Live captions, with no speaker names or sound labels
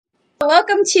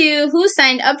Welcome to Who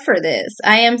Signed Up for This?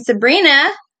 I am Sabrina.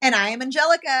 And I am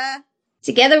Angelica.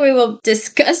 Together we will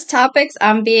discuss topics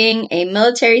on being a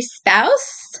military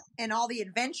spouse and all the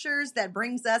adventures that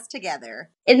brings us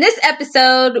together. In this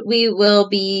episode, we will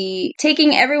be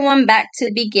taking everyone back to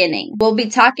the beginning. We'll be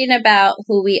talking about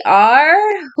who we are,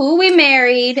 who we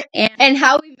married, and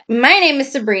how we... My name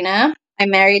is Sabrina. I'm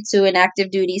married to an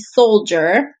active duty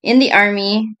soldier in the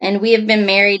Army, and we have been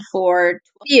married for 12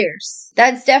 years.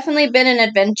 That's definitely been an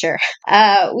adventure.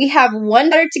 We have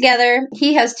one daughter together.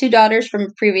 He has 2 daughters from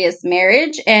a previous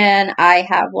marriage, and I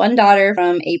have 1 daughter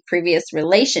from a previous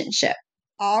relationship.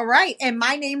 All right. And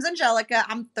my name's Angelica.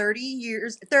 I'm 39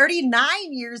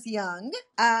 years young.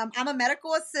 I'm a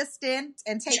medical assistant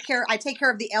and I take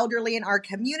care of the elderly in our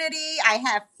community. I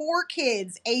have 4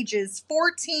 kids, ages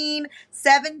 14,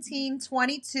 17,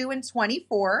 22, and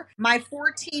 24. My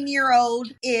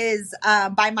 14-year-old is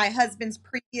by my husband's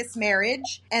previous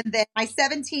marriage. And then my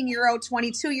 17-year-old,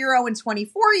 22-year-old, and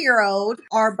 24-year-old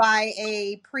are by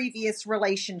a previous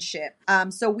relationship.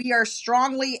 So we are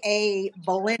strongly a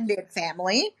blended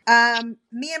family. Me and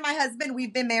my husband,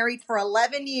 we've been married for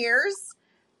 11 years.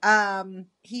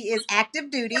 He is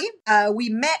active duty. We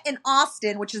met in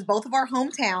Austin, which is both of our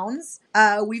hometowns.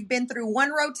 We've been through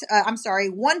one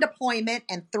deployment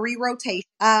and 3 rotations.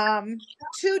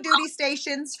 2 duty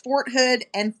stations, Fort Hood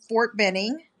and Fort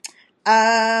Benning.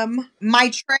 My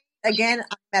trade, again,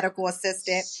 I'm a medical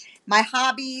assistant. My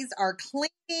hobbies are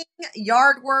cleaning,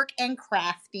 yard work, and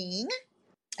crafting.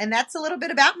 And that's a little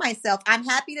bit about myself. I'm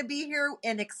happy to be here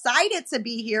and excited to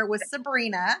be here with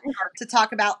Sabrina to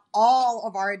talk about all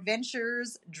of our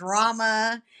adventures,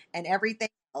 drama, and everything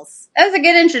else. That was a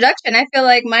good introduction. I feel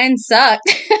like mine sucked.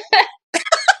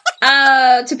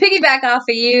 To piggyback off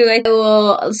of you,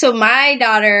 so my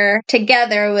daughter,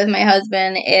 together with my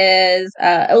husband, is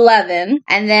 11.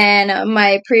 And then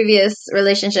my previous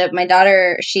relationship, my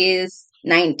daughter, she's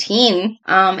 19.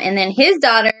 And then his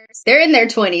daughters, they're in their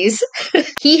 20s.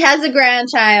 He has a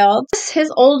grandchild.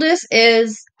 His oldest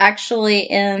is actually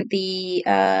in the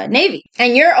Navy.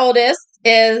 And your oldest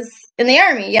is in the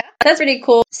Army, yeah? That's pretty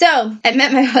cool. So, I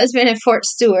met my husband at Fort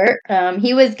Stewart.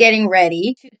 He was getting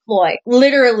ready to deploy,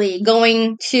 literally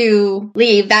going to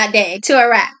leave that day to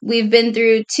Iraq. We've been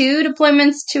through 2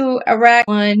 deployments to Iraq,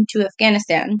 1 to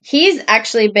Afghanistan. He's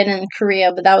actually been in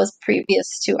Korea, but that was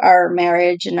previous to our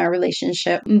marriage and our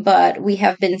relationship. But we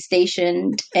have been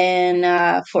stationed in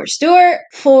Fort Stewart,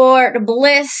 Fort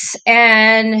Bliss,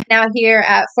 and now here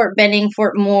at Fort Benning,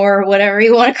 Fort Moore, whatever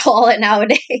you want to call it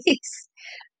nowadays.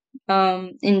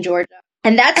 In Georgia.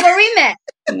 And that's where we met.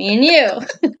 Me and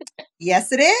you.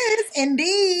 Yes, it is.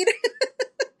 Indeed.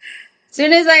 As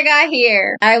soon as I got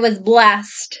here, I was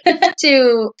blessed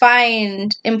to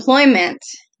find employment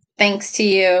thanks to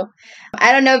you.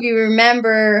 I don't know if you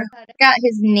remember, I forgot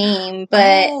his name,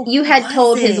 but you had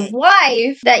told his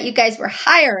wife that you guys were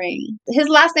hiring. His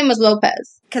last name was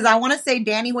Lopez. Because I want to say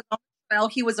Danny was on the trail.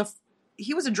 He was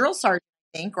a drill sergeant,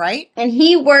 I think, right? And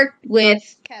he worked with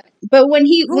Kevin. But when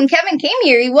Kevin came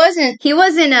here, he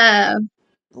wasn't a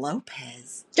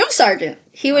Lopez drill sergeant.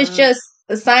 He was just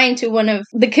assigned to one of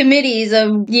the committees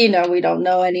of, we don't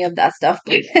know any of that stuff.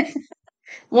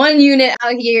 One unit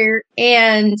out here,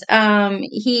 and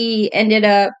he ended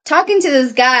up talking to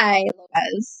this guy,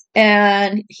 Lopez,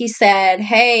 and he said,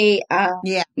 hey,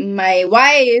 my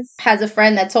wife has a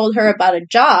friend that told her about a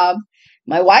job.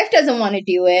 My wife doesn't want to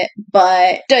do it,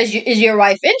 but is your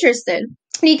wife interested?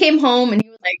 And he came home and he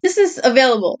was like, this is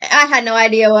available. I had no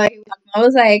idea what he was talking about. I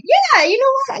was like, yeah, you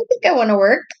know what? I think I want to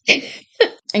work.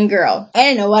 And girl, I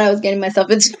didn't know what I was getting myself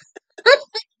into.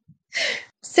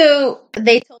 So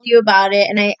they told you about it,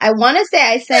 and I want to say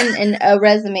I sent a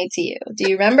resume to you. Do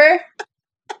you remember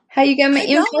how you got my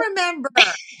info? I don't remember.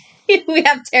 We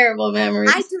have terrible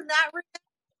memories. I do not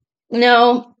remember.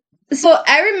 No. So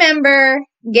I remember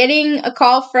getting a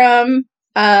call from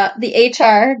the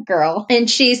HR girl, and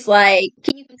she's like,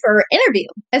 can you come for an interview?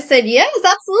 I said, yes,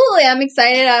 absolutely. I'm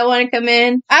excited. I want to come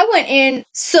in. I went in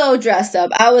so dressed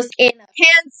up. I was in a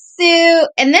pantsuit,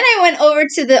 and then I went over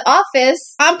to the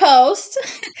office on post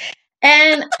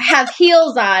and have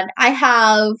heels on. I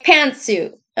have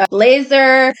pantsuit, a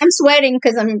blazer. I'm sweating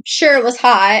because I'm sure it was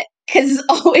hot. Because it's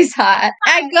always hot.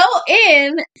 I go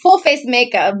in, full face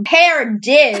makeup, hair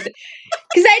did,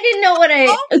 because I didn't know what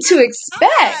to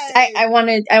expect. I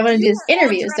wanted to do this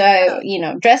interview, so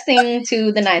dressing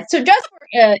to the nines. So dressed for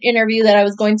an interview that I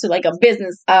was going to, like a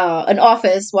business, an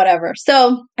office, whatever.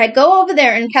 So I go over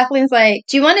there, and Kathleen's like,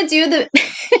 "Do you want to do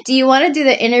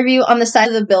the interview on the side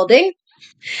of the building?"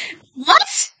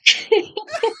 What?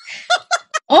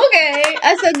 Okay.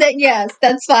 I said that, yes,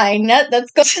 that's fine.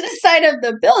 Let's go to the side of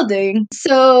the building.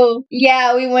 So,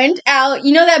 yeah, we went out.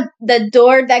 You know that the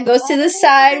door that goes to the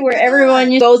side Oh where my everyone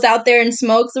God. goes out there and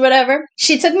smokes or whatever?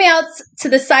 She took me out to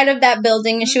the side of that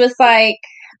building and she was like,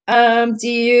 do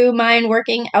you mind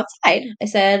working outside? I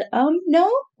said,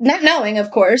 no. Not knowing,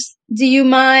 of course. Do you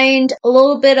mind a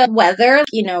little bit of weather?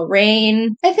 You know,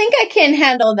 rain? I think I can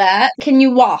handle that. Can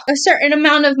you walk a certain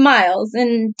amount of miles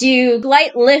and do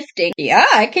light lifting? Yeah,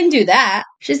 I can do that.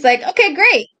 She's like, okay,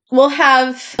 great. We'll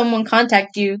have someone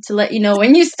contact you to let you know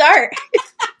when you start.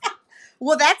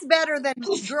 Well, that's better than,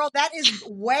 girl, that is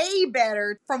way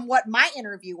better from what my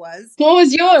interview was. What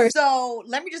was yours? So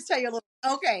let me just tell you a little.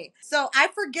 Okay. So I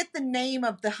forget the name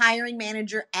of the hiring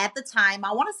manager at the time.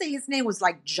 I want to say his name was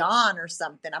like John or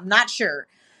something. I'm not sure.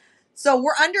 So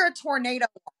we're under a tornado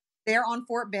there on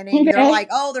Fort Benning. They're Okay. like,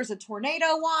 oh, there's a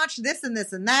tornado watch, this and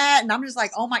this and that. And I'm just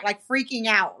like, oh my, like freaking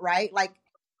out, right? Like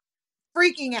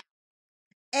freaking out.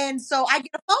 And so I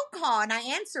get a phone call and I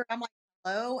answer. I'm like,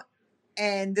 hello.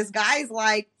 And this guy's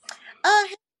like,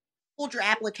 hey, pulled your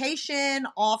application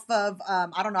off of,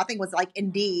 I don't know, I think it was like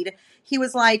Indeed. He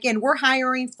was like, and we're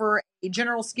hiring for a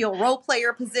general skill role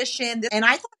player position. And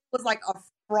I thought it was like a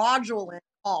fraudulent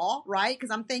call, right?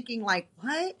 Because I'm thinking like,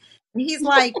 what? And he's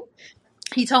like,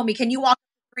 he told me, can you walk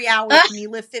 3 hours? Can you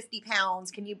lift 50 pounds?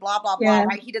 Can you blah, blah, blah, Yeah.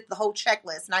 right? He did the whole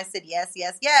checklist. And I said, yes,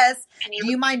 yes, yes. Do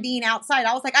you mind being outside?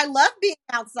 I was like, I love being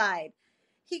outside.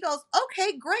 He goes,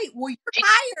 okay, great. Well, you're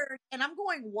hired. And I'm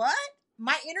going, what?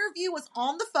 My interview was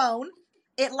on the phone.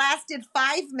 It lasted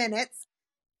 5 minutes.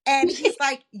 And he's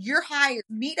like, you're hired.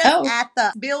 Meet us at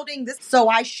the building. So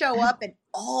I show up and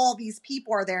all these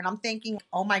people are there. And I'm thinking,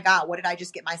 oh my God, what did I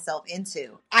just get myself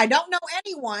into? I don't know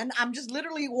anyone. I'm just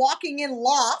literally walking in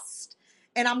lost.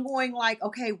 And I'm going like,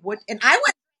 okay, what? And I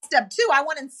went step 2. I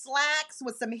went in slacks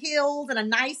with some heels and a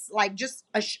nice, like just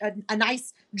a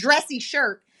nice dressy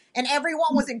shirt. And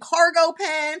everyone was in cargo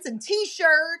pants and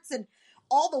t-shirts and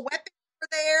all the weapons were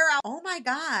there. Oh my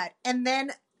God. And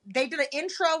then they did an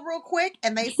intro real quick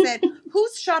and they said,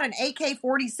 who's shot an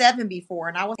AK-47 before?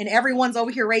 And everyone's over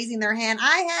here raising their hand.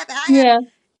 I have. Yeah.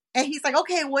 And he's like,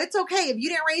 okay, well, it's okay. If you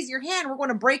didn't raise your hand, we're going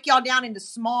to break y'all down into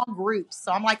small groups.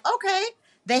 So I'm like, okay.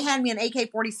 They hand me an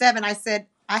AK-47. I said,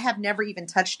 I have never even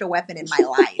touched a weapon in my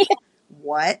life.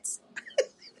 What?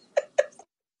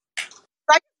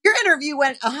 Right? Your interview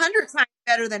went 100 times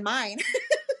better than mine.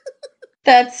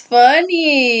 That's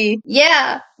funny.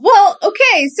 Yeah. Well,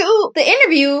 okay. So the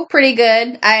interview, pretty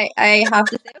good. I have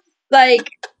to say, like,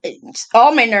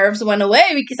 all my nerves went away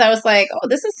because I was like, oh,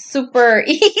 this is super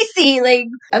easy. Like,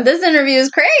 this interview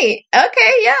is great.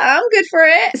 Okay, yeah, I'm good for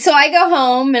it. So I go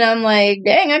home and I'm like,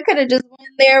 dang, I could have just went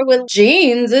there with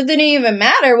jeans. It didn't even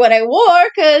matter what I wore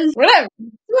because whatever.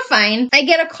 We're fine. I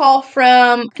get a call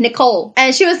from Nicole,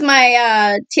 and she was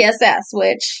my TSS,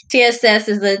 which TSS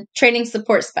is the training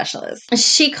support specialist.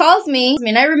 She calls me,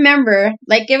 and I remember,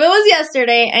 like if it was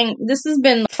yesterday, and this has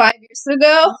been 5 years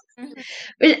ago,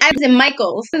 I was in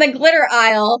Michael's in the glitter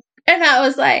aisle, and I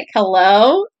was like,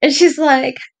 hello? And she's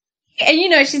like, and you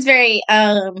know, she's very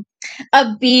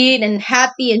upbeat and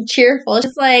happy and cheerful.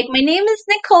 She's like, my name is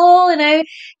Nicole and I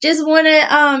just want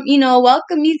to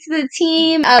welcome you to the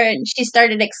team. And she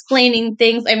started explaining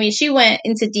things. I mean, she went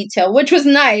into detail, which was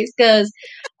nice because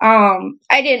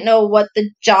I didn't know what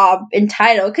the job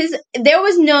entitled, because there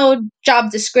was no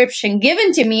job description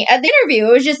given to me at the interview.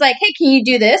 It was just like, hey, can you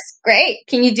do this? Great.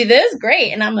 Can you do this?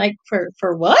 Great. And I'm like,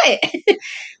 for what?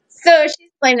 So she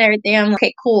explained everything. I'm like,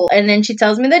 okay, cool. And then she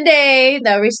tells me the day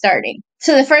that we're starting.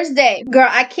 So the first day, girl,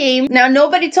 I came. Now,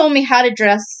 nobody told me how to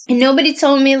dress. And nobody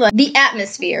told me, like, the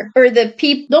atmosphere or the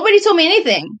people. Nobody told me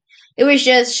anything. It was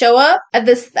just show up at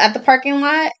the parking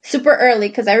lot super early,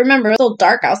 because I remember it was so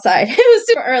dark outside. It was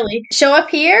super early. Show up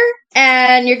here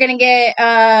and you're going to get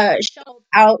shuttled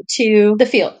out to the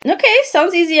field. Okay,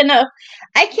 sounds easy enough.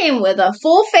 I came with a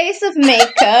full face of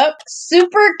makeup,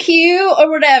 super cute or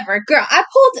whatever. Girl, I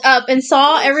pulled up and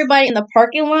saw everybody in the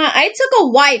parking lot. I took a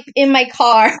wipe in my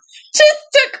car. Just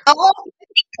took all the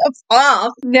makeup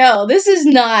off. No, this is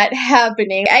not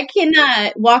happening. I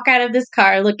cannot walk out of this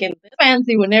car looking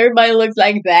fancy when everybody looks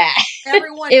like that.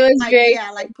 Everyone, It was like, great.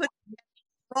 yeah, like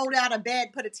rolled out of bed,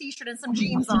 put a t-shirt and some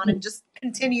jeans on, and just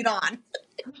continued on.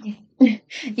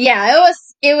 Yeah,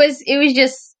 it was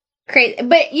just crazy.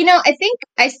 But you know, I think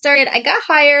I got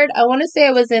hired, I want to say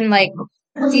it was in like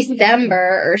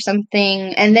December or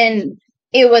something, and then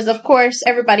it was, of course,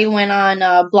 everybody went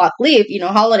on block leave,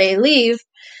 holiday leave.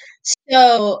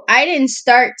 So I didn't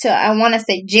start till I want to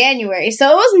say January. So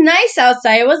it was nice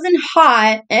outside. It wasn't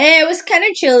hot and it was kind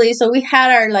of chilly. So we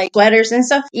had our like sweaters and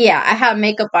stuff. Yeah, I had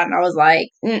makeup on. I was like,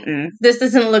 this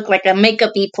doesn't look like a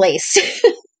makeup-y place.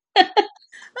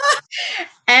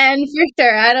 And for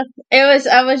sure,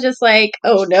 I was just like,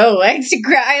 oh no.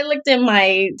 I looked at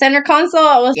my center console.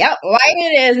 I was, yep, white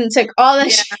it is, and took all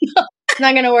that shit. It's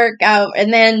not gonna work out.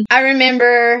 And then I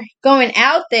remember going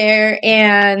out there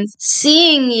and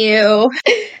seeing you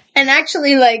and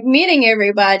actually like meeting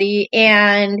everybody,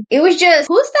 and it was just,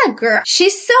 who's that girl?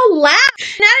 She's so loud.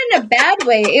 Not in a bad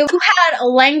way. You had a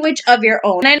language of your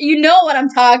own, and you know what I'm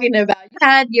talking about. You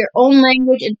had your own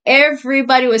language, and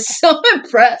everybody was so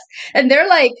impressed. And they're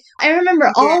like, I remember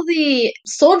all the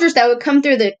soldiers that would come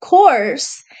through the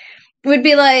course would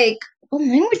be like, what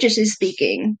language is she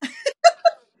speaking?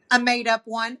 A made up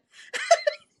one.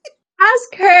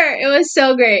 Ask her. It was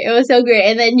so great. It was so great.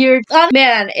 And then you're, oh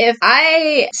man, if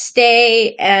I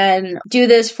stay and do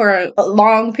this for a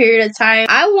long period of time,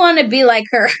 I want to be like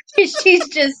her. She's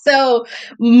just so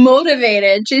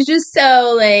motivated. She's just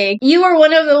so like, you were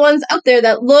one of the ones out there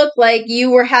that looked like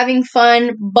you were having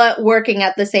fun, but working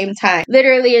at the same time.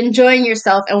 Literally enjoying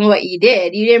yourself and what you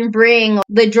did. You didn't bring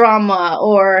the drama,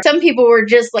 or some people were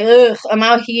just like, ugh, I'm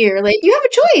out here. Like, you have a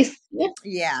choice.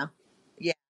 Yeah.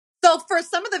 Yeah. So for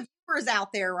some of the viewers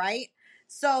out there, right?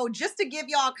 So just to give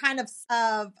y'all kind of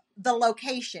the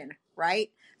location, right?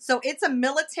 So it's a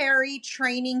military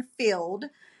training field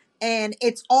and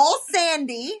it's all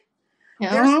sandy.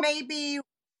 There's maybe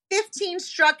 15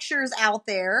 structures out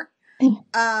there.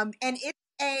 And it's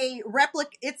a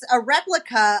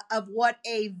replica of what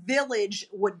a village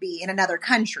would be in another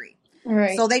country.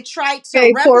 Right. So they try to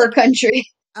very poor country.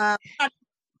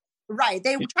 Right.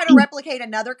 They try to replicate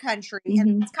another country.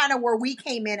 And that's kind of where we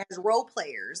came in as role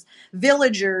players,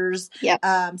 villagers,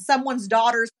 someone's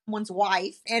daughter, someone's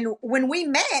wife. And when we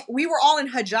met, we were all in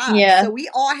hijab. Yeah. So we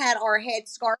all had our head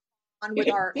scarf on with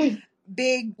our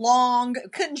big, long,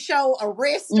 couldn't show a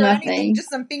wrist or anything, just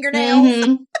some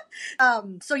fingernails.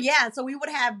 So we would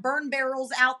have burn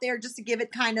barrels out there just to give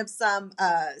it kind of some,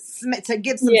 to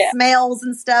give some smells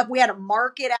and stuff. We had a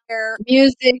market out there.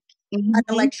 Music. An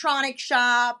electronic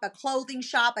shop, a clothing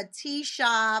shop, a tea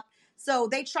shop. So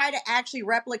they try to actually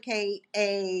replicate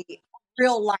a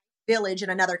real life village in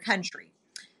another country.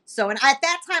 So, and at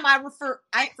that time,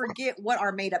 I forget what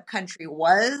our made up country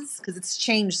was because it's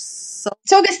changed so.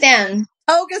 Togistan.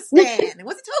 Was it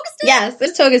Togistan? Yes,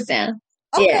 it's Togistan.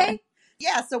 Okay.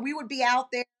 Yeah. So we would be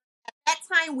out there. At that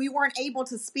time, we weren't able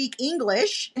to speak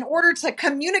English. In order to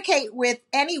communicate with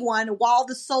anyone while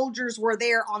the soldiers were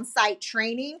there on site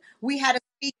training, we had to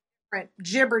speak different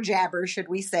jibber jabber, should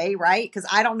we say, right? Because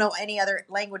I don't know any other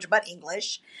language but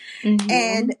English.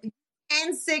 And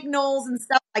hand signals and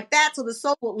stuff like that. So the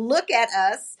soldier would look at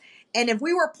us. And if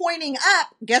we were pointing up,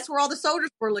 guess where all the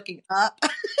soldiers were looking up?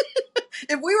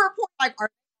 If we were pointing, like, are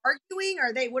they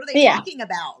arguing? What are they talking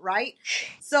about, right?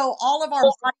 So all of our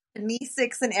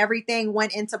kinesics and everything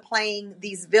went into playing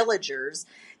these villagers,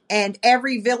 and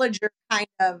every villager kind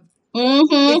of,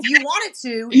 if you wanted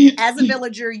to, as a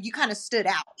villager, you kind of stood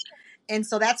out. And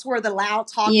so that's where the loud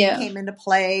talking came into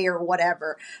play or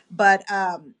whatever. But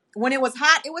when it was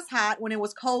hot, it was hot. When it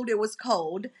was cold, it was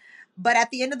cold. But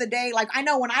at the end of the day, like, I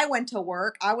know when I went to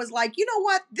work, I was like, you know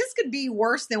what? This could be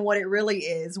worse than what it really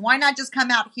is. Why not just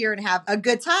come out here and have a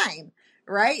good time,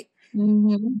 right?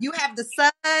 You have the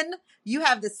sun, you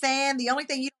have the sand. The only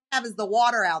thing you don't have is the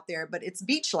water out there, but it's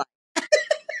beach life.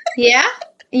 Yeah.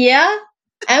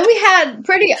 And we had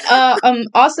pretty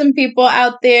awesome people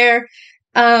out there.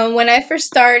 When I first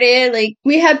started, like,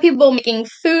 we had people making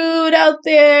food out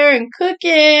there and cooking,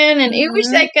 and it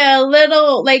was like a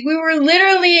little, like, we were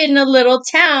literally in a little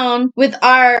town with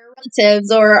our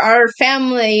relatives or our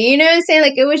family, you know what I'm saying?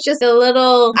 Like, it was just a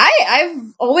little,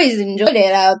 I've always enjoyed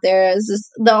it out there. It's just,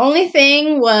 the only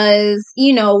thing was,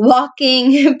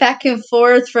 walking back and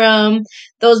forth from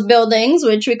those buildings,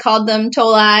 which we called them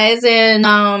tolais,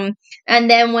 and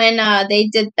then when they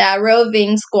did that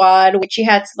roving squad, which you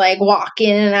had to like walk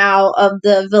in and out of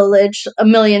the village a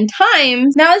million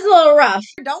times, that was a little rough.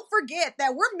 Don't forget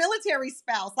that we're military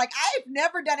spouse. Like, I've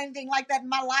never done anything like that in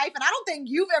my life, and I don't think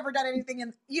you've ever done anything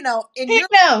in your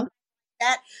life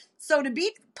that. So to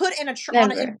be put in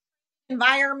on an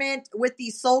environment with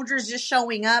these soldiers just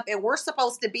showing up, and we're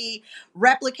supposed to be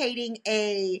replicating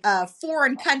a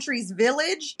foreign country's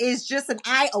village, is just an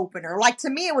eye opener. Like, to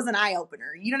me, it was an eye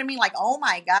opener. You know what I mean? Like, oh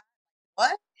my God,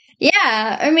 what?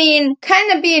 Yeah, I mean,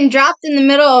 kind of being dropped in the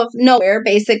middle of nowhere,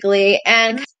 basically,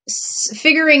 and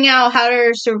figuring out how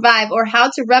to survive or how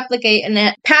to replicate in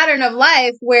a pattern of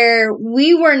life where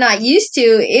we were not used to.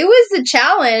 It was a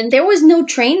challenge. There was no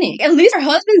training. At least our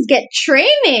husbands get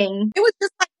training. It was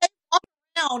just like they walk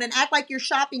around and act like you're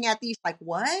shopping at these. Like,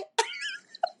 what?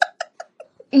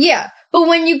 Yeah, but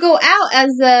when you go out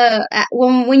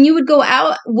when you would go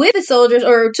out with the soldiers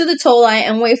or to the toll line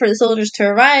and wait for the soldiers to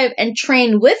arrive and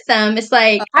train with them, it's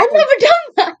like, I've never done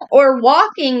that. Or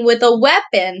walking with a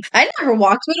weapon. I never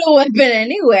walked with a weapon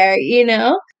anywhere, you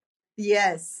know?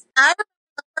 Yes. I remember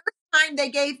the first time they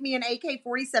gave me an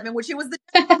AK-47, which it was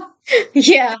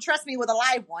Yeah. trust me, with a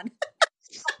live one.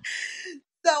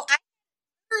 So I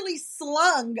literally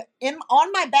slung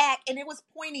on my back, and it was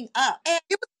pointing up. And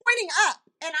it was pointing up.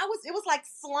 And it was like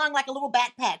slung like a little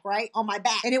backpack, right, on my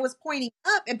back. And it was pointing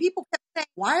up. And people kept saying,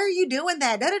 why are you doing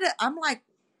that? Da-da-da. I'm like,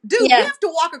 dude, Yeah. we have to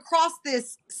walk across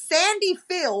this sandy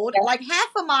field, like half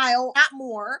a mile, not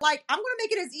more. Like, I'm going to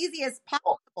make it as easy as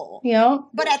possible. Yeah.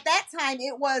 But at that time,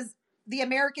 it was the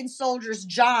American soldier's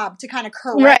job to kind of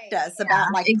correct us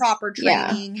about like proper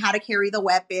training, how to carry the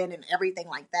weapon and everything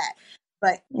like that.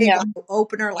 But big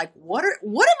opener, like, what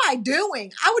am I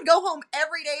doing? I would go home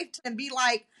every day and be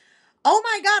like, oh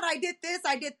my God, I did this,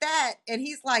 I did that. And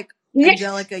he's like,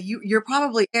 Angelica, you're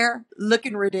probably there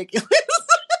looking ridiculous.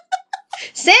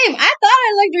 Same. I thought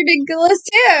I looked ridiculous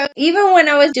too. Even when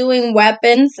I was doing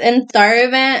weapons in Star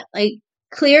Event, like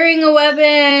clearing a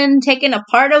weapon, taking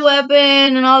apart a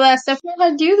weapon, and all that stuff. I don't know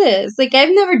how to do this. Like,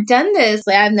 I've never done this.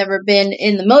 Like, I've never been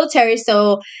in the military.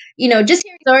 So, you know, just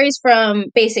hearing stories from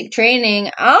basic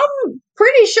training, I'm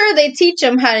pretty sure they teach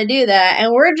them how to do that.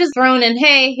 And we're just thrown in,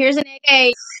 hey, here's an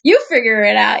AK. You figure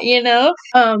it out, you know?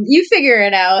 You figure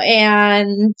it out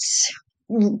and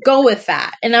go with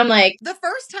that. And I'm like, the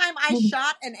first time I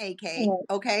shot an AK,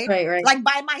 okay, right, like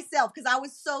by myself, because I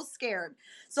was so scared.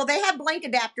 So they have blank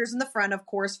adapters in the front, of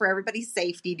course, for everybody's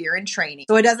safety during training.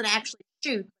 So it doesn't actually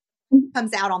shoot. It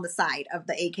comes out on the side of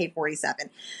the AK-47.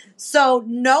 So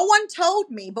no one told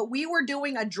me, but we were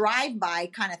doing a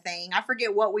drive-by kind of thing. I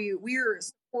forget what we were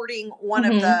supporting one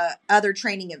of the other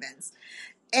training events.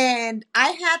 And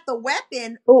I had the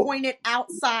weapon pointed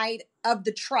outside of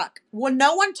the truck. Well,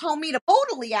 no one told me to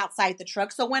totally outside the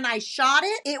truck. So when I shot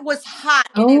it, it was hot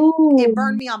and it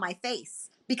burned me on my face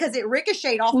because it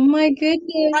ricocheted off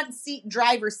the front seat,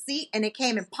 driver's seat, and it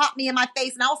came and popped me in my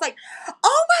face. And I was like,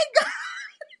 oh my God.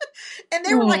 And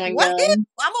they were like, what is?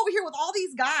 I'm over here with all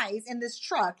these guys in this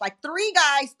truck, like 3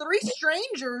 guys, 3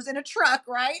 strangers in a truck,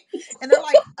 right? And they're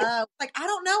like, I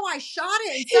don't know. I shot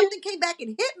it and something came back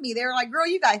and hit me. They were like, girl,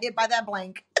 you got hit by that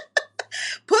blank.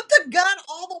 Put the gun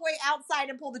all the way outside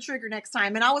and pull the trigger next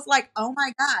time. And I was like, oh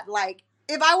my God, like,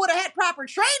 if I would have had proper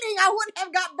training, I wouldn't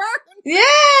have got burned.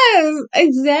 Yes,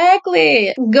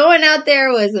 exactly. Going out there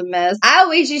was a mess. I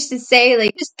always used to say,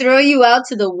 like, just throw you out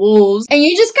to the wolves. And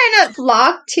you just kind of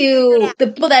flock to the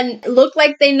people that look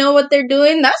like they know what they're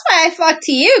doing. That's why I flocked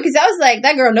to you, because I was like,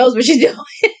 that girl knows what she's doing.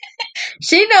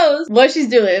 She knows what she's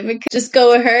doing. Just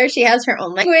go with her. She has her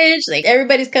own language. Like,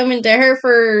 everybody's coming to her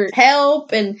for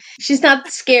help, and she's not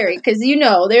scary, because you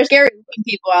know there's scary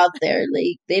people out there.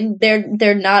 Like,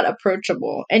 they're not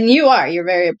approachable, and you're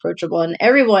very approachable. And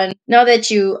everyone, now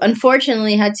that you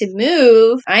unfortunately had to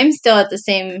move, I'm still at the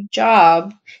same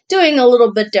job, doing a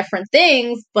little bit different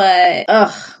things, but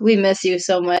we miss you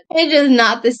so much. It's just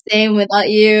not the same without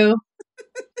you.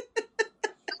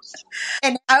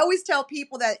 And I always tell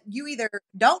people that you either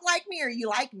don't like me or you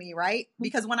like me, right?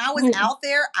 Because when I was out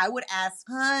there, I would ask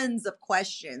tons of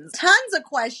questions.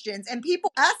 And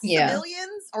people,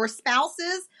 civilians or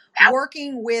spouses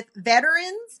working with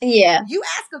veterans, you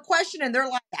ask a question and they're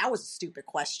like, that was a stupid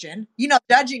question. You know,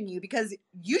 judging you because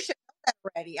you should know that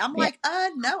already. I'm like,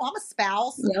 no, I'm a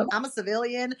spouse. I'm a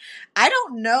civilian. I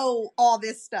don't know all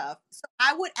this stuff. So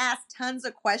I would ask tons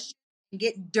of questions and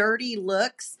get dirty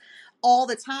looks all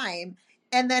the time.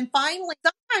 And then finally,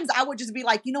 sometimes I would just be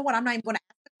like, you know what? I'm not even going to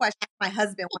ask the question to my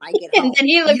husband when I get home. And then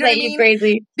he looks at you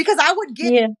crazy. Because I would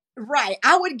get,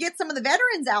 I would get some of the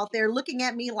veterans out there looking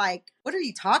at me like, what are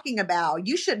you talking about?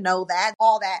 You should know that,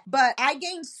 all that. But I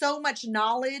gained so much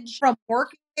knowledge from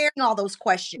working there, all those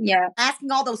questions.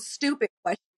 Asking all those stupid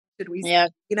questions, should we say,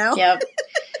 you know?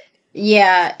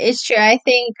 Yeah, it's true. I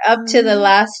think up to the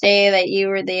last day that you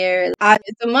were there, I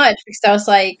did so much because I was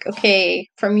like, okay,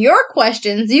 from your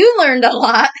questions, you learned a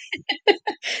lot.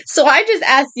 So I just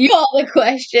asked you all the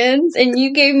questions and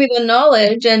you gave me the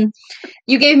knowledge and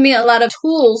you gave me a lot of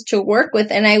tools to work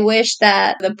with. And I wish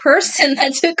that the person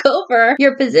that took over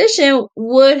your position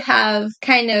would have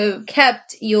kind of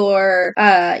kept your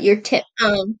tip.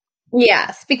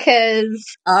 Yes,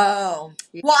 because... well,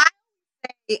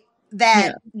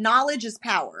 that knowledge is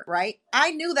power, right?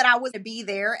 I knew that I was to be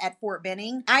there at Fort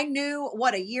Benning. I knew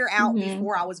what a year out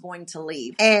before I was going to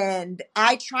leave. And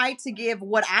I tried to give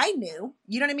what I knew,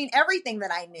 you know what I mean? Everything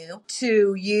that I knew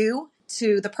to you,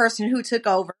 to the person who took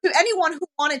over, to anyone who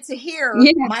wanted to hear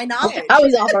my knowledge. I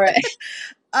was all for it.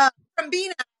 From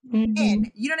being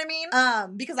in, you know what I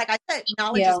mean? Because like I said,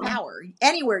 knowledge is power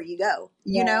anywhere you go,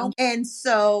 you know? And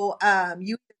so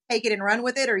you take it and run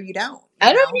with it or you don't.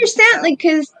 I don't understand, like,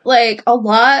 because, like, a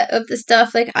lot of the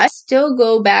stuff, like, I still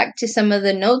go back to some of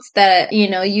the notes that, you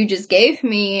know, you just gave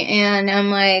me, and I'm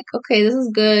like, okay, this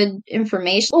is good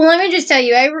information. Well, let me just tell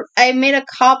you, I made a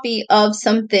copy of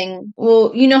something.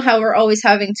 Well, you know how we're always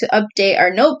having to update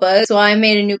our notebook, so I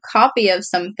made a new copy of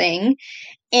something,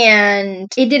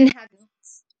 and it didn't have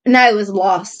notes, and I was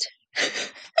lost. I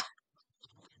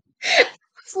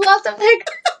was lost. I'm like,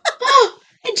 oh,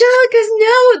 Angelica's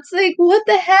notes, like, what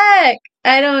the heck?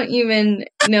 I don't even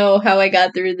know how I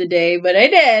got through the day, but I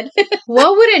did.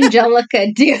 What would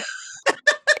Angelica do?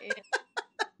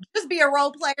 Just be a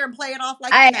role player and play it off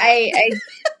like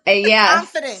yeah.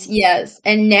 Confidence. Yes.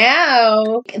 And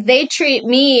now they treat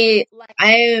me like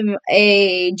I'm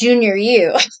a junior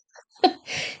you.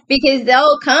 Because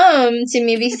they'll come to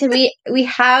me because we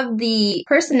have the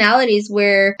personalities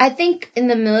where I think in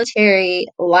the military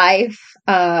life,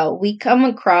 we come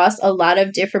across a lot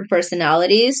of different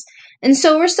personalities. And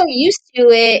so we're so used to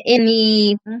it in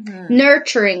the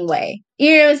nurturing way.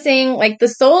 You know what I'm saying? Like the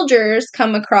soldiers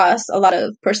come across a lot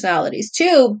of personalities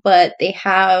too, but they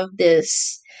have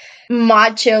this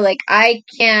macho, like, I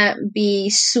can't be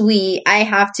sweet. I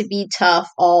have to be tough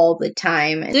all the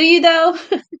time. Do you though?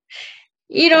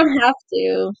 You don't have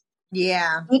to.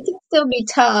 Yeah. You can still be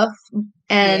tough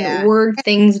and word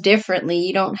things differently.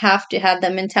 You don't have to have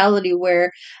that mentality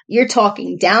where you're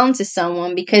talking down to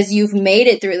someone because you've made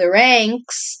it through the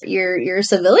ranks. You're a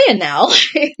civilian now.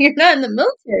 You're not in the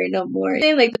military no more.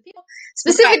 Like, the people,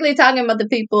 specifically talking about the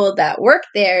people that work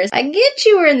there, I get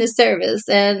you were in the service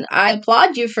and I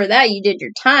applaud you for that. You did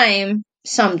your time.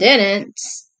 Some didn't,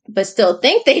 but still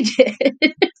think they did.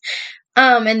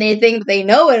 And they think they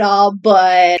know it all,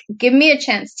 but give me a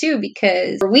chance too,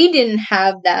 because we didn't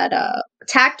have that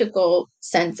tactical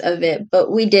sense of it,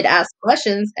 but we did ask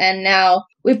questions, and now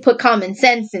we put common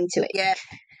sense into it. Yeah.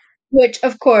 Which,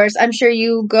 of course, I'm sure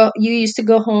you used to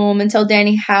go home and tell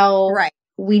Danny how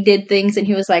we did things, and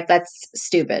he was like, "That's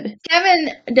stupid." Kevin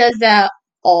does that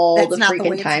all the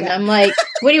freaking time, and I'm like,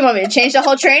 "What do you want me to change the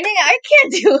whole training? I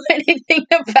can't do anything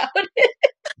about it."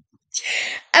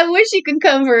 I wish you could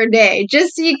come for a day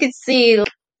just so you could see.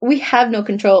 We have no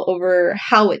control over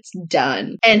how it's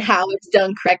done and how it's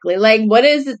done correctly. Like,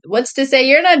 what's to say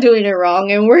you're not doing it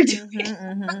wrong and we're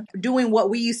doing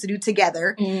what we used to do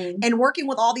together and working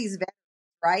with all these veterans,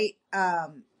 right?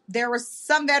 There were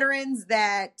some veterans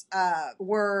that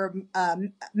were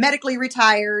medically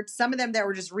retired. Some of them that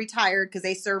were just retired because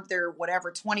they served their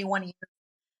 21 years.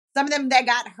 Some of them that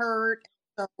got hurt.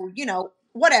 So, you know,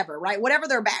 whatever, right? Whatever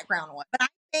their background was. But I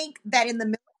think that in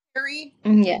the military,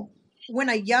 when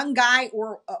a young guy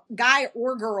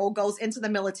or girl goes into the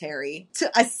military, to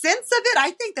a sense of it,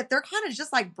 I think that they're kind of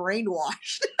just like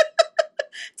brainwashed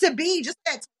to be just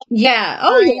that.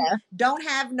 Don't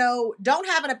have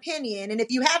an opinion. And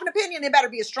if you have an opinion, it better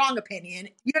be a strong opinion.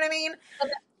 You know what I mean?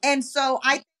 And so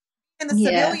I think in the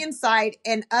civilian side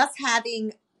and us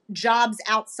having jobs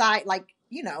outside, like,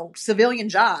 you know, civilian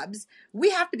jobs, we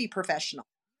have to be professional.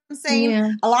 I'm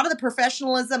saying a lot of the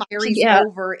professionalism carries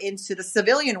over into the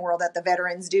civilian world that the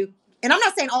veterans do. And I'm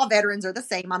not saying all veterans are the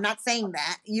same. I'm not saying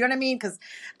that. You know what I mean? Because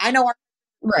I know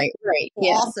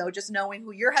also just knowing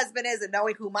who your husband is and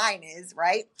knowing who mine is,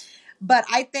 right? But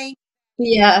I think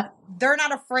they're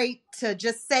not afraid to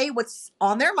just say what's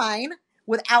on their mind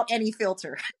without any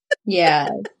filter.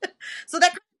 So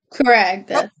that correct.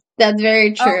 That's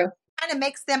very true. Kind of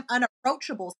makes them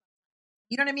unapproachable.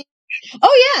 You know what I mean?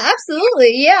 Oh, yeah,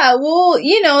 absolutely. Yeah. Well,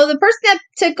 you know, the person that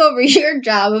took over your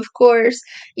job, of course,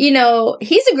 you know,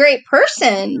 he's a great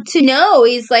person to know.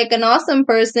 He's like an awesome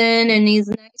person, and he's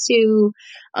nice to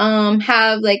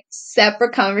have like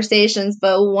separate conversations.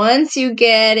 But once you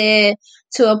get it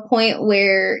to a point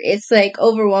where it's like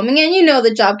overwhelming, and you know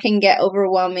the job can get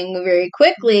overwhelming very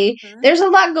quickly, there's a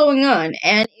lot going on.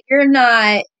 And if you're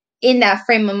not in that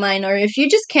frame of mind, or if you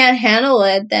just can't handle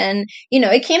it, then, you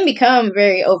know, it can become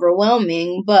very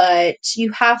overwhelming. But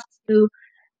you have to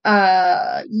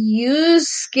use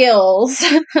skills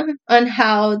on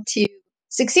how to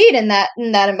succeed in that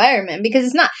environment,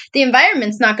 because the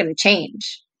environment's not going to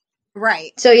change.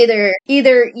 Right. So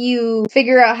either you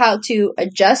figure out how to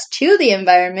adjust to the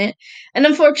environment, and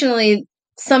unfortunately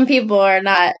some people are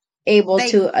not able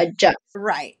to adjust.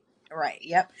 Right.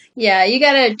 Yep. Yeah, you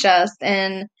gotta adjust.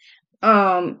 And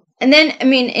then, I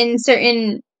mean, in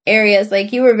certain areas,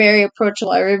 like, you were very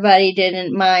approachable. Everybody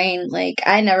didn't mind. Like,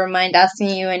 I never mind asking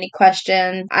you any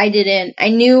questions. I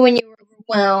knew when you were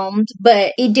overwhelmed,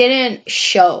 but it didn't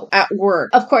show at work.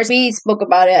 Of course, we spoke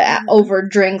about it over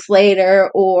drinks later,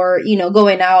 or,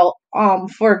 going out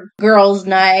for girls'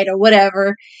 night or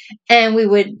whatever. And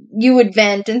you would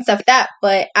vent and stuff like that.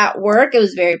 But at work, it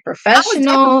was very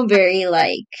professional, very,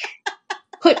 like,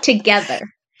 put together.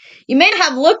 You may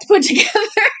have looked put together.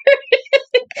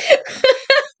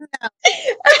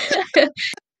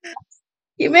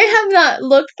 You may have not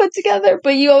looked put together,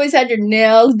 but you always had your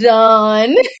nails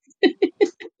done.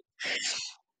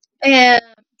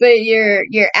 But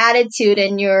your attitude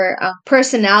and your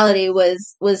personality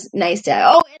was nice to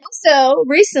have. Oh, and also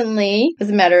recently, as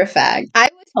a matter of fact, I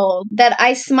was told that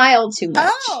I smiled too much.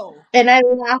 Oh. And I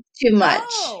laughed too much.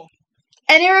 Oh.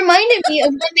 And it reminded me of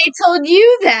when they told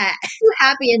you that. Too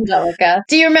happy, Angelica.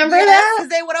 Do you remember that? Because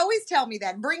they would always tell me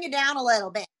that. Bring it down a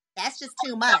little bit. That's just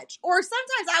too much. Or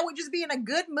sometimes I would just be in a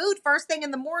good mood first thing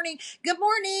in the morning. Good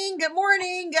morning, good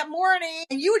morning, good morning.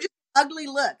 And you would just ugly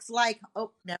looks like,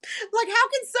 oh, no. Like, how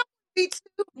can someone be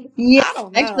too? Yeah, I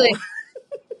don't know.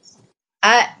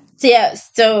 Actually,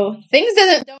 so things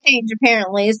don't change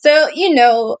apparently. So,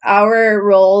 our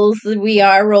roles, we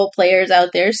are role players out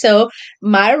there. So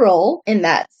my role in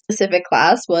that specific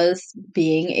class was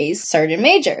being a sergeant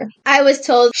major. I was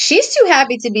told she's too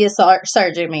happy to be a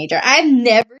sergeant major. I've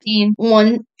never seen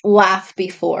one laugh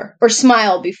before or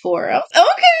smile before. I was,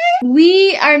 okay.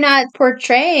 We are not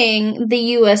portraying the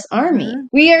U.S. Army.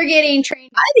 We are getting trained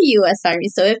by the U.S. Army.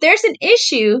 So if there's an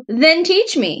issue, then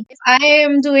teach me. If I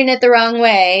am doing it the wrong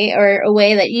way or a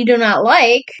way that you do not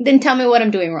like, then tell me what I'm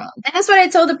doing wrong. And that's what I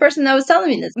told the person that was telling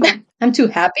me this. I'm too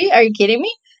happy? Are you kidding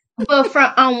me? But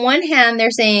on one hand,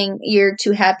 they're saying you're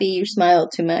too happy, you smile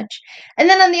too much. And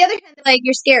then on the other hand, they're like,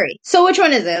 you're scary. So which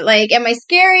one is it? Like, am I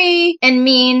scary and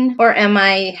mean, or am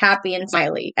I happy and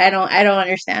smiley? I don't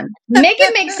understand. Make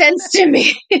it make sense to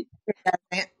me.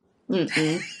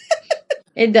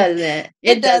 It doesn't.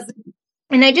 It doesn't.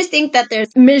 And I just think that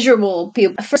there's miserable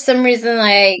people for some reason,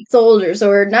 like soldiers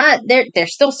or not. They're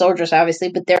still soldiers, obviously,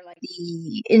 but they're like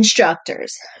the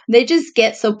instructors. They just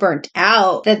get so burnt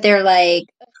out that they're like,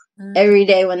 every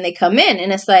day when they come in,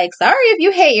 and it's like, sorry if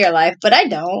you hate your life, but I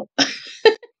don't.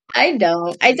 I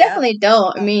definitely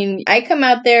don't. I mean, I come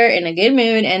out there in a good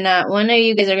mood, and not one of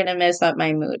you guys are gonna mess up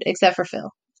my mood, except for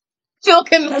Phil. Phil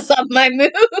can mess up my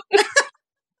mood.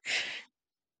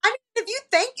 I mean,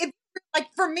 if like,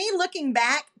 for me, looking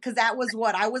back, because that was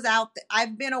what I was out.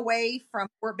 I've been away from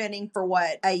Fort Benning for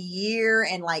a year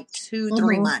and like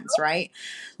 2-3 months, right?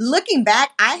 Looking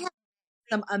back, I have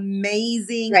some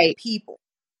amazing people,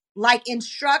 like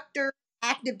instructors,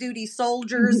 active duty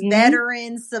soldiers,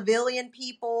 veterans, civilian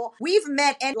people. We've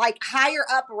met and like higher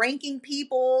up ranking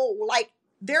people. Like,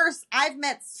 I've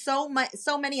met so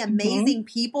many amazing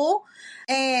people,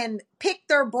 and pick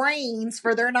their brains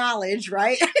for their knowledge,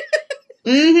 right?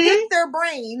 Pick their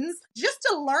brains just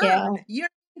to learn. Yeah. You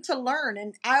need to learn.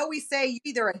 And I always say, you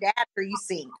either adapt or you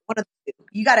sink. One of the two.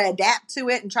 You got to adapt to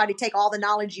it and try to take all the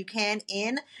knowledge you can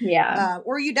in. Yeah.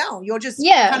 Or you don't. You'll just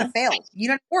kind of fail. You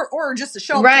know, or just to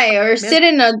show up. Right. Or sit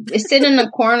in a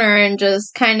corner and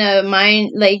just kind of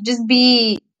just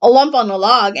be a lump on a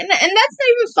log. And that's not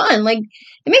even fun. Like,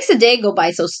 it makes the day go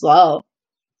by so slow.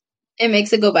 It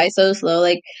makes it go by so slow.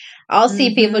 Like, I'll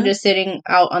see people just sitting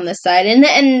out on the side.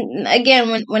 And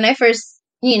again, when I first,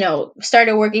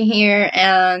 started working here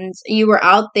and you were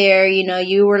out there,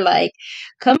 you were like,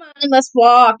 come on, let's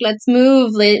walk, let's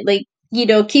move, like,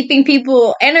 keeping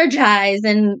people energized,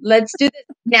 and let's do this.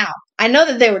 Now, I know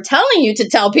that they were telling you to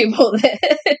tell people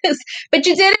this, but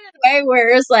you did it in a way where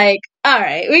it's like, all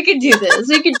right, we could do this.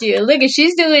 We could do it. Look, if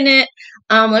she's doing it,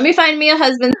 let me find me a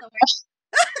husband somewhere.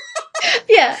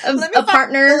 Yeah, a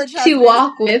partner to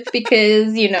walk with,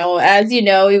 because, as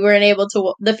we weren't able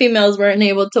to, the females weren't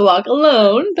able to walk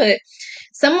alone, but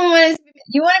someone wanted to,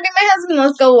 you want to be my husband,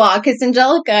 let's go walk, because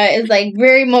Angelica is like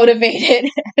very motivated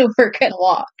and we're going to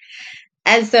walk.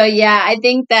 And so, yeah, I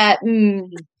think that,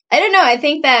 I don't know, I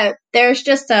think that there's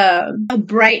just a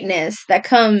brightness that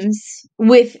comes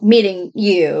with meeting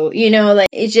you, like,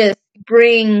 it just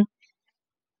bring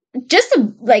just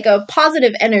a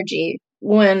positive energy.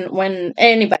 When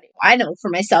anybody, I know for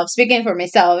myself, speaking for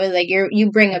myself, is like you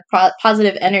bring a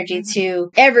positive energy to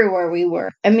everywhere we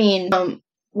were. I mean,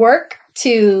 work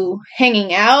to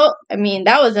hanging out. I mean,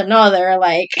 that was another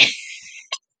like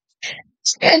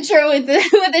adventure with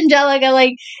Angelica.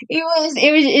 Like,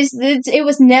 it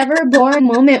was never a boring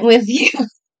moment with you.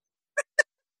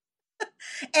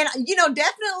 And,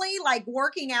 definitely like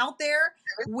working out there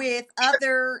with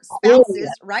other Oh,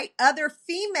 spouses, right? Other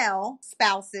female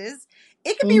spouses,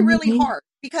 it can be really Mhm. hard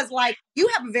because, like, you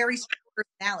have a very strong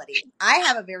personality. I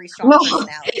have a very strong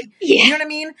personality. Yeah. You know what I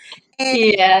mean? And,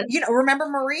 Yeah. remember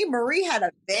Marie? Marie had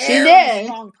a She very did.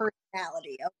 strong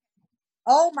personality.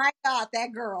 Oh my God,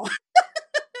 that girl.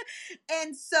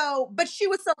 And so, but she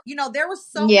was so, there were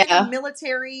so many Yeah.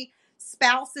 military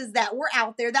spouses that were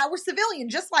out there that were civilian,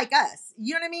 just like us.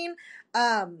 You know what I mean?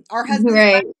 Our husbands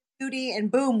Right. went on duty,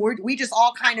 and boom, we just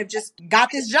all kind of just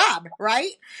got this job,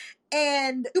 right?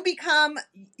 And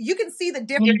you can see the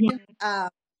different,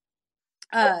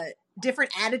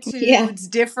 different Yeah. attitudes,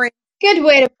 different Good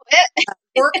way to put it.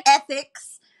 work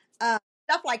ethics,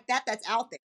 stuff like that that's out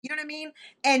there. You know what I mean?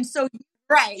 And so,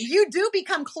 right, you do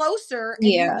become closer,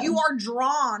 and Yeah. you are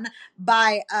drawn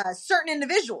by certain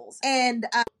individuals. And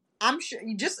I'm sure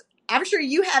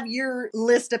you have your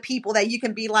list of people that you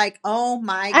can be like, oh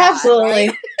my God, Absolutely.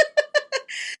 right?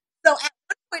 So at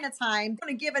one point in time, I'm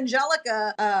going to give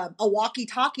Angelica a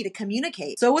walkie-talkie to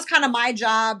communicate. So it was kind of my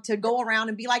job to go around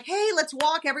and be like, hey, let's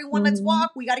walk, everyone, let's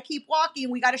walk. We got to keep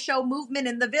walking. We got to show movement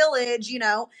in the village,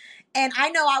 And I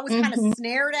know I was kind of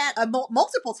snared at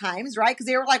multiple times, right? Because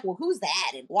they were like, well, who's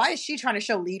that? And why is she trying to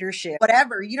show leadership?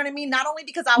 Whatever. You know what I mean? Not only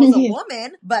because I was a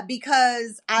woman, but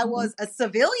because I was a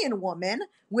civilian woman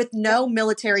with no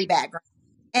military background.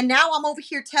 And now I'm over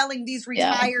here telling these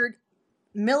retired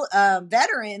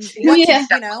veterans what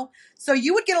to, so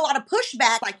you would get a lot of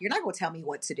pushback, like, you're not going to tell me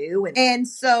what to do. And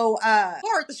so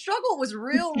the struggle was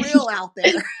real out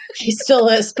there. She still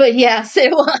is, but yes,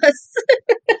 it was.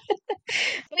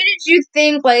 What did you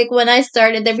think, like, when I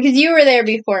started there? Because you were there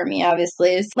before me,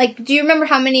 obviously. It's like, do you remember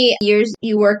how many years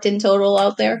you worked in total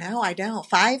out there? No, I don't.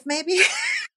 5, maybe?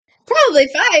 Probably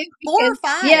 5. 4 or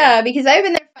 5. Yeah, because I've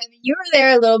been there 5. You were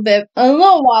there a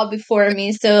little while before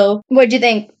me. So what'd you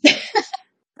think?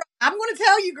 I'm going to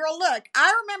tell you, girl, look,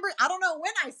 I remember, I don't know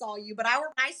when I saw you, but when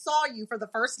I saw you for the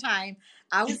first time,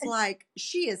 I was like,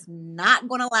 she is not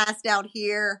going to last out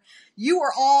here. You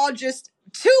are all just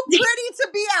too pretty to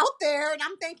be out there. And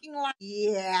I'm thinking, like,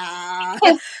 yeah,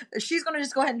 she's going to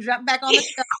just go ahead and jump back on the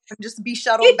show and just be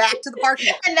shuttled back to the parking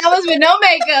lot. And that was with no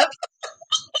makeup.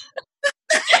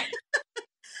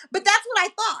 But that's what I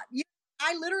thought.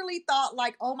 I literally thought,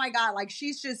 like, oh my God, like,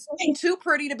 she's just too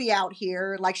pretty to be out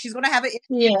here. Like, she's going to have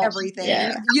everything.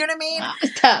 Yeah. You know what I mean?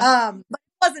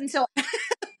 But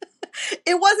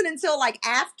it wasn't until like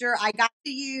after I got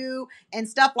to you and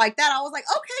stuff like that, I was like,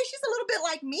 okay, she's a little bit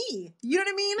like me. You know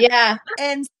what I mean? Yeah.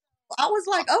 And I was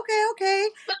like, okay.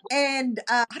 And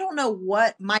I don't know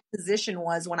what my position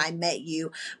was when I met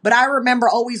you, but I remember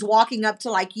always walking up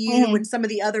to like you and some of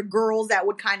the other girls that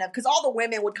would kind of, because all the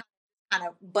women would kind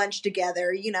of bunch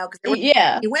together, because there were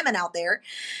many women out there.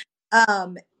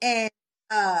 And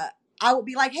I would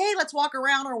be like, hey, let's walk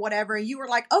around or whatever. And you were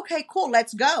like, okay, cool,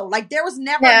 let's go. Like, there was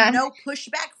never no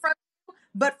pushback from you,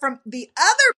 but from the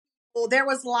other people, there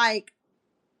was like,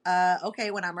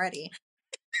 okay, when I'm ready.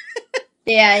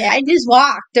 Yeah, I just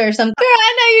walked or something. Girl,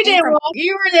 I know you didn't walk.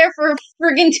 You were there for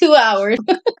friggin' 2 hours.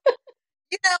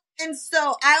 And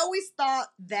so I always thought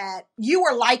that you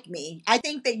were like me. I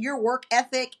think that your work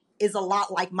ethic is a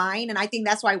lot like mine. And I think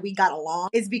that's why we got along,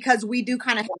 is because we do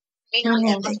kind of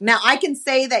have now, I can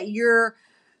say that you're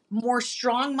more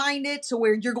strong-minded to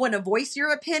where you're going to voice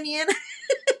your opinion.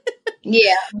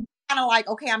 Yeah. Kind of like,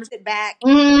 okay, I'm going to sit back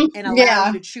and allow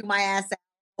you to chew my ass out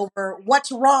over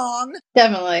what's wrong.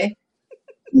 Definitely.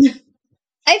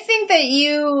 I think that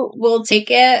you will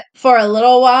take it for a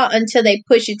little while until they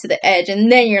push you to the edge,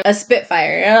 and then you're a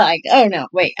spitfire. You're like, oh no,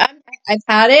 wait, I've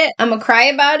had it. I'm going to cry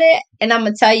about it, and I'm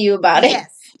going to tell you about it.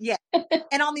 Yes.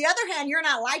 And on the other hand, you're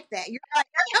not like that. You're like,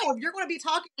 no, if you're going to be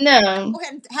talking, no, go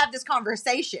ahead and have this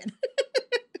conversation.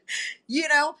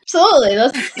 Absolutely.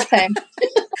 Let's waste time.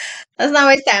 Let's not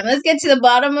waste time. Let's get to the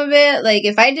bottom of it. Like,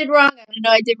 if I did wrong, I know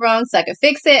I did wrong, so I can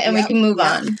fix it, and we can move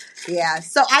on. Yeah.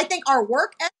 So I think our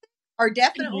work ethics are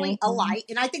definitely alike,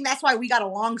 and I think that's why we got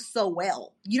along so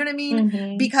well. You know what I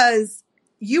mean? Because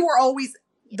you were always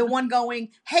the one going,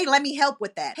 hey, let me help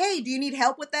with that. Hey, do you need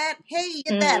help with that? Hey,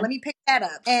 get that. Let me pick that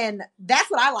up. And that's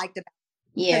what I liked about it.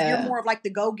 Yeah. Because you're more of like the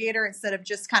go-getter instead of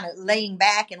just kind of laying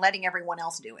back and letting everyone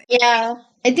else do it. Yeah.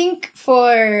 I think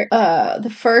for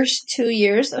the first 2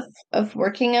 years of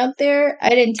working out there, I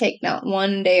didn't take not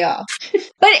one day off.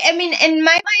 But, I mean, in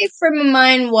my frame of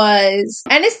mind was,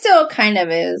 and it still kind of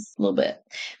is a little bit,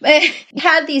 but we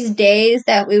had these days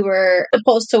that we were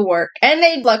supposed to work, and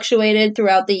they fluctuated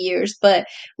throughout the years, but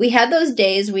we had those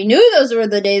days, we knew those were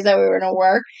the days that we were going to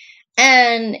work,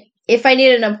 and if I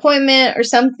needed an appointment or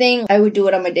something, I would do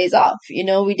it on my days off.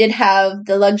 We did have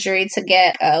the luxury to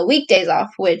get weekdays off,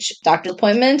 which doctor's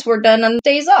appointments were done on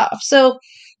days off. So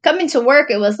coming to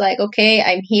work, it was like, okay,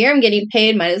 I'm here, I'm getting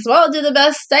paid, might as well do the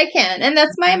best I can. And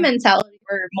that's my mentality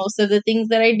for most of the things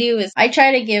that I do is I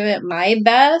try to give it my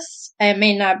best. I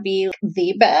may not be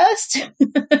the best,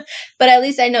 but at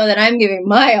least I know that I'm giving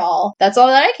my all. That's all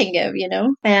that I can give,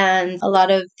 And a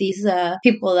lot of these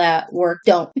people that work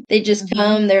don't. They just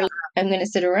come, they're like, I'm going to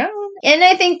sit around. And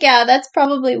I think, yeah, that's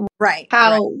probably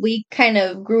how we kind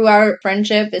of grew our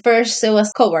friendship. First, it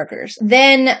was coworkers.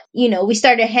 Then, we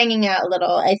started hanging out a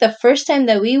little. The first time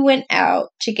that we went out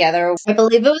together, I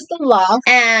believe it was the loft,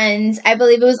 and I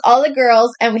believe it was all the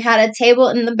girls, and we had a table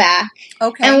in the back.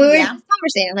 Okay. And we were just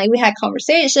conversating. Like, we had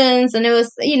conversations, and it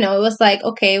was, it was like,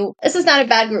 okay, this is not a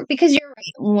bad group. Because you're right.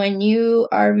 When you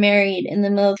are married in the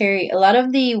military, a lot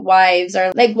of the wives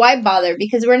are like, why bother?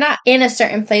 Because we're not in a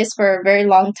certain place for a very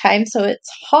long time. So it's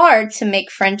hard to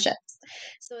make friendships.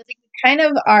 So it's kind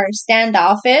of are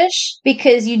standoffish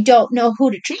because you don't know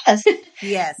who to trust.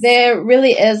 Yes. There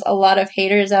really is a lot of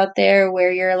haters out there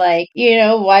where you're like,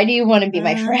 why do you want to be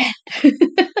my friend?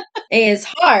 It's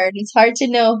hard. It's hard to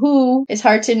know who. It's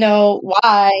hard to know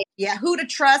why. Yeah, who to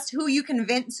trust, who you can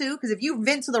vent to. Because if you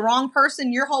vent to the wrong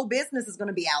person, your whole business is going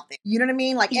to be out there. You know what I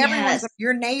mean? Like everyone's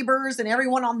your neighbors and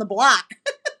everyone on the block.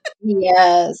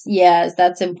 Yes,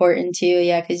 that's important too.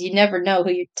 Yeah, because you never know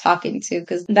who you're talking to,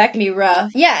 because that can be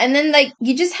rough. Yeah, and then like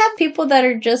you just have people that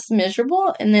are just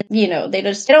miserable, and then they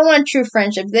don't want true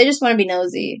friendships. They just want to be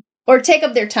nosy or take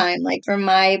up their time, like for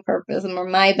my purpose or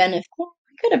my benefit.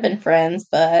 Could have been friends,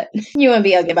 but you wouldn't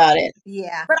be ugly about it.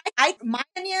 Yeah. But my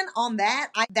opinion on that,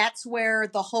 that's where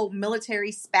the whole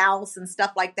military spouse and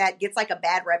stuff like that gets like a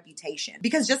bad reputation.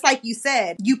 Because just like you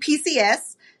said, you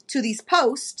PCS to these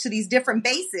posts, to these different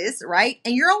bases, right?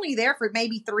 And you're only there for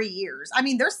maybe 3 years. I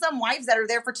mean, there's some wives that are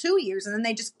there for 2 years and then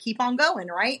they just keep on going,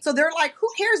 right? So they're like, who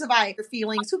cares if I have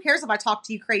feelings? Who cares if I talk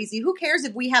to you crazy? Who cares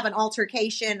if we have an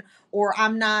altercation or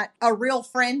I'm not a real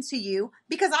friend to you?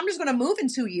 Because I'm just going to move in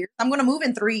 2 years. I'm going to move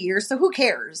in 3 years. So who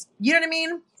cares? You know what I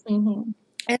mean? Mm-hmm.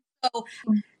 And so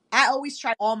I always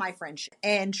try all my friendship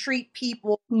and treat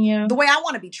people the way I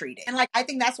want to be treated. And like, I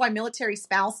think that's why military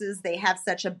spouses, they have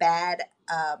such a bad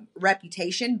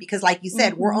reputation because like you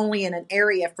said, we're only in an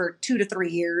area for 2 to 3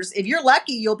 years. If you're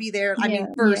lucky, you'll be there. I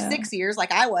mean, for 6 years,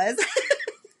 like I was.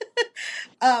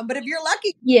 But if you're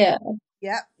lucky.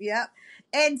 Yep.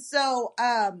 And so,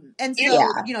 just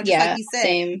like you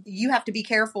said, you have to be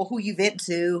careful who you vent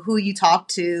to, who you talk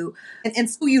to, and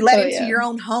who you let into your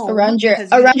own home. Around your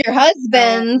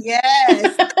husband.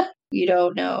 Yes. You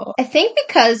don't know. I think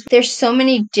because there's so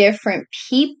many different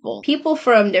people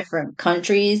from different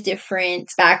countries,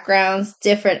 different backgrounds,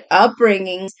 different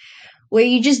upbringings, where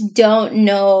you just don't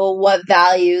know what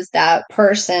values that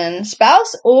person,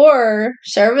 spouse or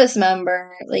service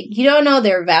member, like you don't know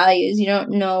their values. You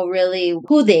don't know really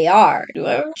who they are. Do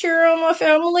I cheer on my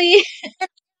family?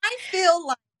 I feel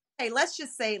like, hey, let's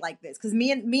just say it like this, because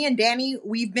me and Danny,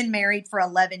 we've been married for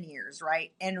 11 years,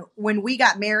 right? And when we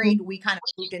got married, we kind of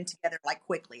moved in together like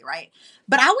quickly, right?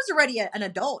 But I was already an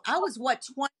adult. I was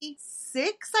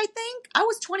 26, I think. I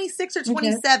was 26 or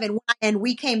 27 and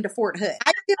we came to Fort Hood.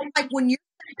 I feel like when you're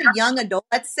a young adult,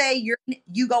 let's say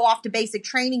you go off to basic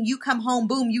training, you come home,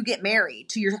 boom, you get married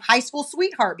to your high school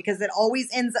sweetheart, because it always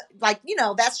ends up like,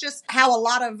 that's just how a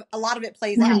lot of it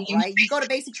plays out, right? You go to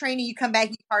basic training, you come back,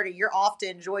 you party, you're off to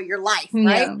enjoy your life,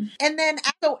 right? And then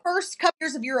after the first couple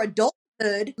years of your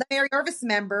adulthood, marry a service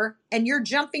member, and you're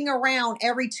jumping around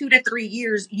every 2 to 3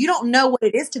 years, you don't know what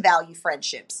it is to value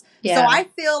friendships. So I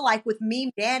feel like with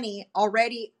me, Danny,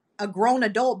 already a grown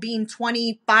adult, being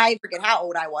 25, forget how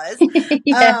old I was,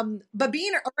 but being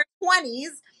in her 20s,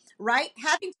 right?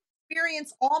 Having to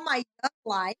experience all my young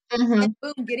life and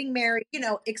boom, getting married,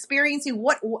 experiencing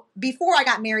what before I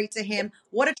got married to him,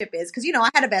 what a trip is. Because, I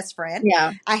had a best friend.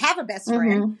 Yeah. I have a best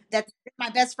friend that's my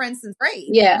best friend since grade.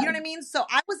 Yeah. You know what I mean? So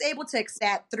I was able to accept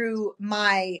that through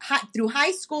through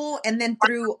high school and then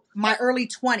through my early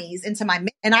 20s into my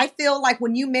mid. And I feel like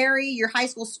when you marry your high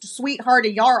school sweetheart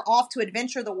and y'all are off to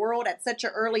adventure the world at such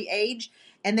an early age,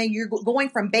 and then you're going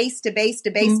from base to base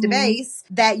to base to base,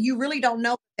 that you really don't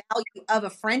know the value of a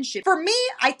friendship. For me,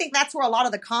 I think that's where a lot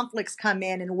of the conflicts come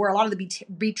in and where a lot of the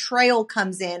betrayal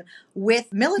comes in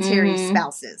with military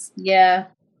spouses. Yeah,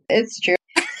 it's true.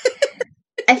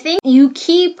 I think you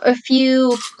keep a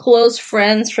few close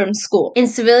friends from school. In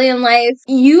civilian life,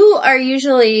 you are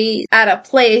usually at a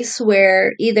place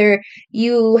where either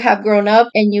you have grown up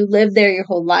and you live there your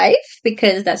whole life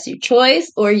because that's your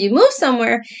choice, or you move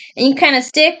somewhere and you kind of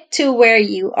stick to where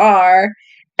you are.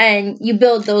 and you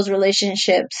build those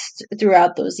relationships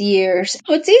throughout those years.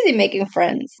 So it's easy making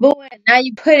friends. But when now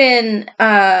you put in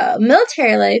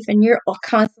military life and you're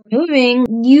constantly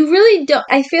moving, you really don't.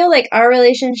 I feel like our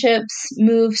relationships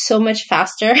move so much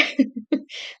faster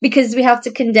because we have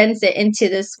to condense it into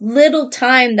this little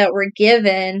time that we're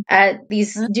given at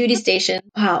these duty stations.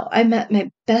 Wow, I met my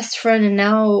best friend and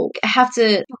now I have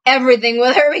to do everything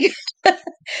with her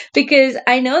because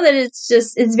I know that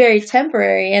it's very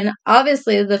temporary. And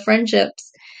obviously the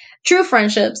friendships, true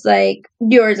friendships like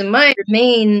yours and mine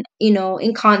remain,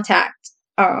 in contact.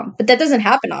 But that doesn't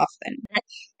happen often.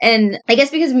 And I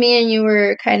guess because me and you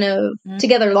were kind of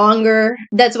together longer,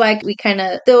 that's why we kind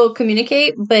of still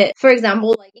communicate. But for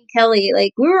example, like Kelly,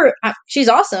 like she's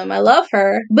awesome. I love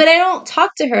her, but I don't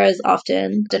talk to her as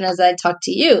often as I talk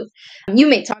to you. You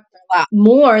may talk to her a lot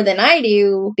more than I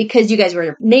do because you guys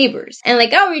were neighbors. And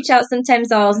like I'll reach out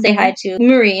sometimes. I'll say hi to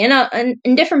Marie and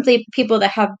different people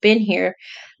that have been here.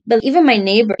 But even my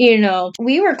neighbor,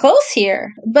 we were close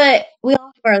here, but we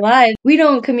all have our lives. We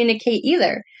don't communicate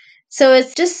either. So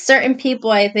it's just certain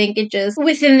people, I think it just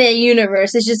within the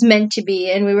universe, it's just meant to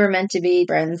be. And we were meant to be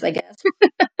friends, I guess.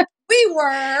 We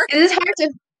were. It's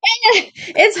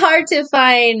hard to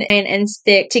find and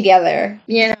stick together,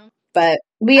 but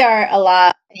we are a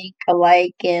lot, I think,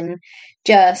 alike in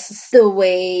just the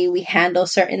way we handle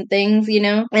certain things,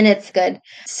 and it's good.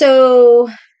 So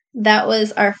that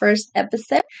was our first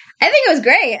episode. I think it was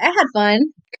great. I had fun.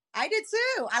 I did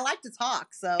too. I like to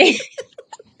talk, so.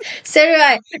 So do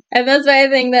I. And that's why I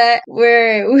think that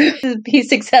we'll be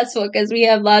successful because we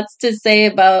have lots to say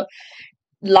about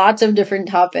lots of different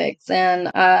topics.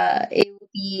 And it will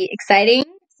be exciting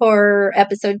for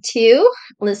episode 2.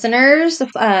 Listeners,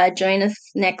 join us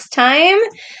next time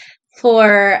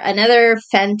for another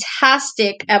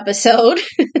fantastic episode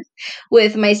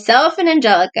with myself and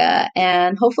Angelica.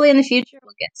 And hopefully in the future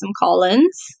we'll get some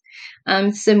call-ins,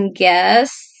 some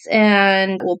guests,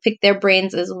 and we'll pick their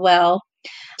brains as well.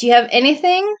 Do you have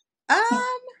anything?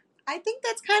 I think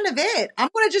that's kind of it. I'm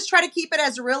going to just try to keep it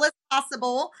as real as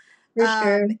possible. For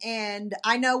sure. And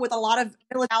I know with a lot of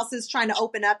houses trying to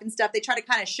open up and stuff, they try to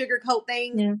kind of sugarcoat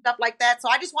things and stuff like that. So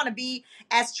I just want to be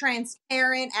as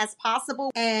transparent as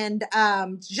possible, and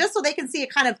just so they can see a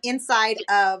kind of inside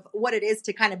of what it is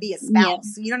to kind of be a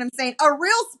spouse. You know what I'm saying? A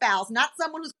real spouse, not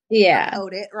someone who's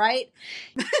sugarcoated, right?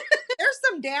 There's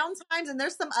some down times and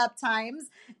there's some up times,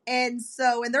 and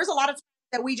there's a lot of times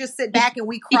that we just sit back and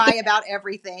we cry about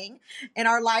everything, and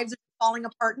our lives are falling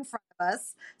apart in front of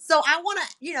us. So I want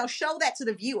to, show that to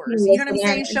the viewers. You know what I'm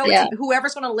saying? Show it to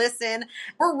whoever's going to listen.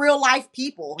 We're real life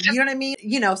people. You know what I mean?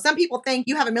 Some people think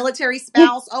you have a military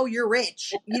spouse. Oh, you're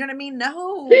rich. You know what I mean?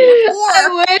 No, we're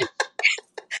poor.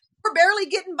 We're barely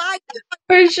getting by.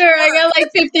 For sure. I got like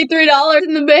 $53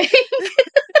 in the bank.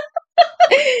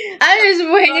 I'm just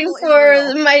waiting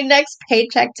for my next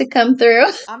paycheck to come through.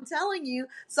 I'm telling you.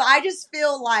 So I just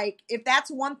feel like if that's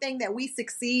one thing that we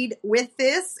succeed with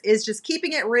this is just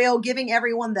keeping it real, giving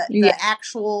everyone the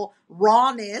actual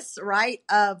rawness, right,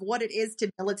 of what it is to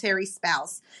military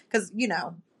spouse. Because,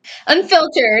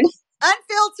 Unfiltered.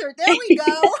 There we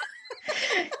go.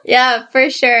 Yeah, for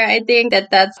sure. I think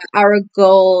that's our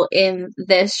goal in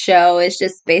this show is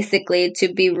just basically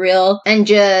to be real and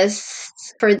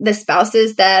just for the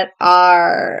spouses that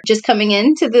are just coming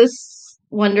into this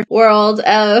wonderful world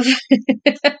of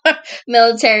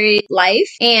military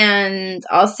life, and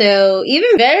also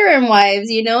even veteran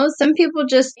wives. Some people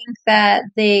just think that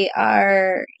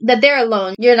they're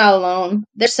alone. You're not alone.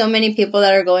 There's so many people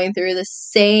that are going through the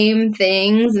same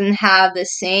things and have the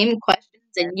same questions,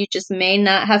 and you just may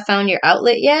not have found your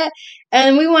outlet yet.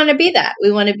 And we want to be that.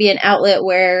 We want to be an outlet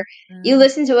where you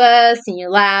listen to us and you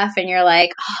laugh and you're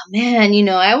like, oh man,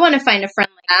 I want to find a friend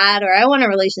like that, or I want a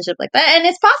relationship like that. And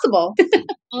it's possible.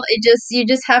 You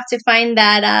just have to find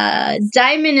that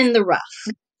diamond in the rough.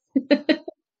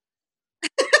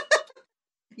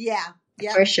 Yeah.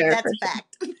 For sure. That's a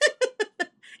fact.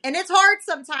 And it's hard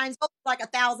sometimes, like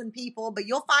 1,000 people, but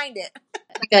you'll find it.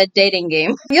 Like a dating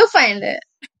game. You'll find it.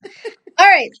 All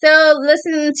right, so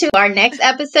listen to our next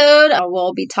episode.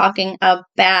 We'll be talking about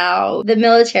the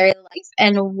military life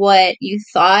and what you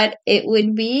thought it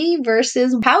would be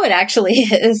versus how it actually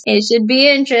is. It should be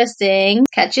interesting.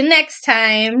 Catch you next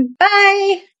time.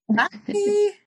 Bye. Bye.